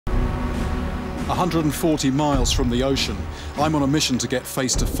140 miles from the ocean, I'm on a mission to get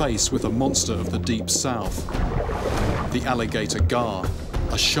face to face with a monster of the deep south. The Alligator Gar,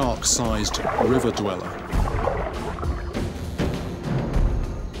 a shark-sized river dweller.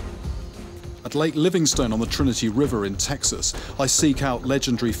 At Lake Livingstone on the Trinity River in Texas, I seek out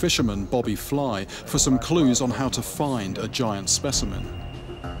legendary fisherman Bobby Fly for some clues on how to find a giant specimen.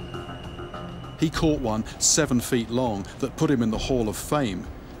 He caught one 7 feet long that put him in the Hall of Fame,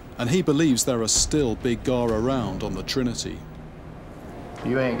 and he believes there are still big gar around on the Trinity.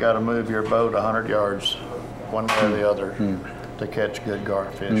 You ain't got to move your boat 100 yards one way or the other to catch good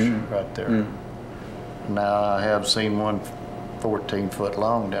garfish right there. Now, I have seen one 14 foot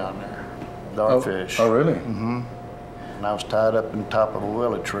long down there, garfish. Oh, really? And I was tied up in the top of a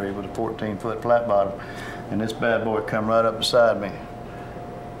willow tree with a 14-foot flat bottom, and this bad boy come right up beside me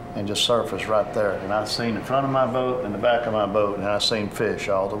and just surfaced right there. And I seen the front of my boat and the back of my boat, and I seen fish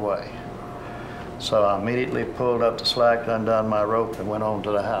all the way. So I immediately pulled up the slack, undone my rope, and went on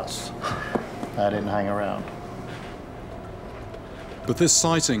to the house. I didn't hang around. But this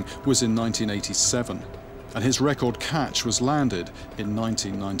sighting was in 1987, and his record catch was landed in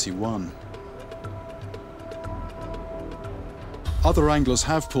 1991. Other anglers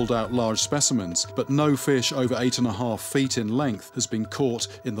have pulled out large specimens, but no fish over 8.5 feet in length has been caught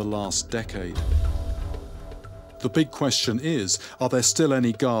in the last decade. The big question is, are there still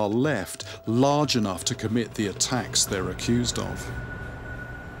any gar left large enough to commit the attacks they're accused of?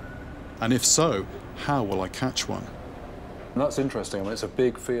 And if so, how will I catch one? That's interesting. I mean, it's a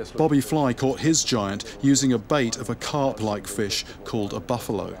big, fierce... Bobby Fly caught his giant using a bait of a carp-like fish called a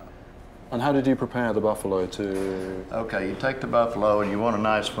buffalo. And how did you prepare the buffalo to... Okay, you take the buffalo and you want a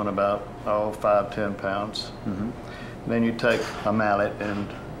nice one about, 5–10 pounds. Then you take a mallet and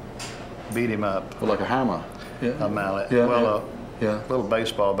beat him up. Well, like a hammer? Yeah. A mallet. Yeah, well, yeah. A little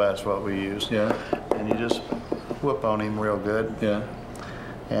baseball bat's what we use. Yeah. And you just whoop on him real good. Yeah.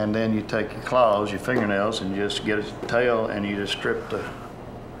 And then you take your claws, your fingernails, and you just get his tail and you just strip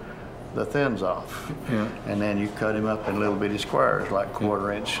the fins off. Yeah. And then you cut him up in little bitty squares, like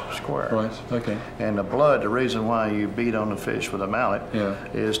 1/4-inch squares. Right, okay. And the blood, the reason why you beat on the fish with a mallet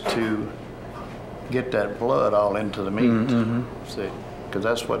is to get that blood all into the meat. See, because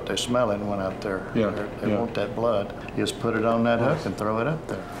that's what they're smelling when out there. They want that blood. You just put it on that hook and throw it up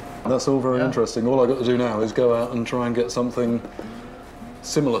there. That's all very interesting. All I've got to do now is go out and try and get something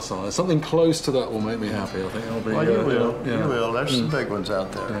similar size. Something close to that will make me happy. I think I'll be... Well, you will. You will. There's some big ones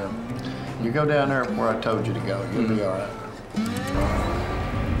out there. You go down there where I told you to go. You'll be all right.